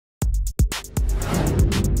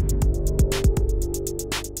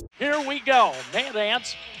we go. Mad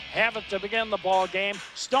Ants have it to begin the ball game.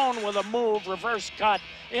 Stone with a move, reverse cut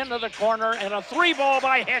into the corner, and a 3-ball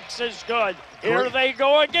by Hicks is good. Here they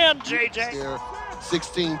go again, JJ. There,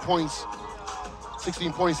 16 points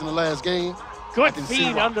in the last game. Good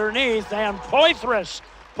feed underneath, and Poitras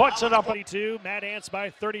puts it up. 22, Mad Ants by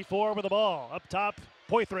 34 with the ball. Up top,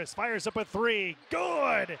 Poitras fires up a 3.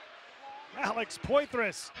 Good! Alex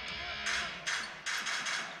Poitras.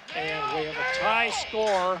 And we have a tie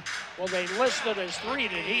score. Well, they listed as 3.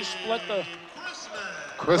 Did he split the...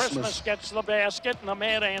 Christmas gets the basket, and the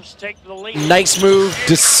Mad Ants take the lead. Nice move,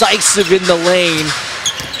 decisive in the lane,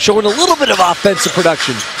 showing a little bit of offensive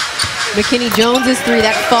production. McKinney Jones's 3,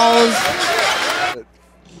 that falls.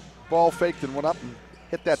 Ball faked and went up and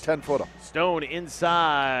hit that 10-footer. Stone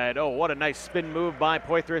inside. Oh, what a nice spin move by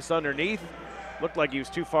Poitras underneath. Looked like he was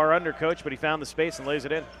too far under, coach, but he found the space and lays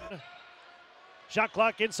it in. Shot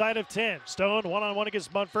clock inside of 10. Stone one-on-one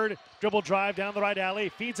against Munford. Dribble drive down the right alley.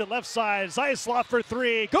 Feeds it left side. Zaislav for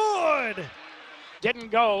 3. Good! Didn't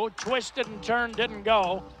go. Twisted and turned, didn't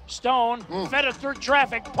go. Stone fed it through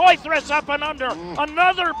traffic. Poitras up and under.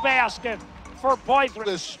 Another basket for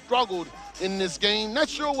Poitras. Struggled in this game. Not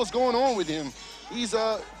sure what's going on with him. He's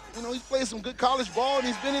he's played some good college ball and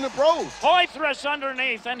he's been in the pros. Poitras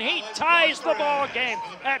underneath, and he ties the ball game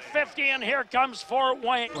at 50, and here comes Fort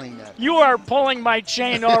Wayne. You are pulling my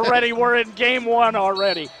chain already. We're in game 1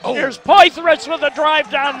 already. Here's Poitras with a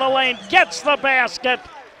drive down the lane, gets the basket.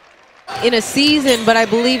 In a season, but I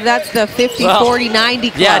believe that's the 50, 40, 90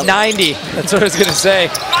 club. Yeah, 90. That's what I was going to say.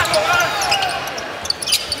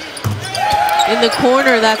 In the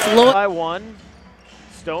corner, that's low. By 1.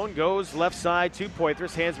 Stone goes left side to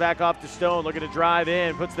Poitras, hands back off to Stone, looking to drive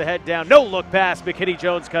in, puts the head down. No look pass, McKinney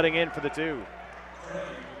Jones cutting in for the 2.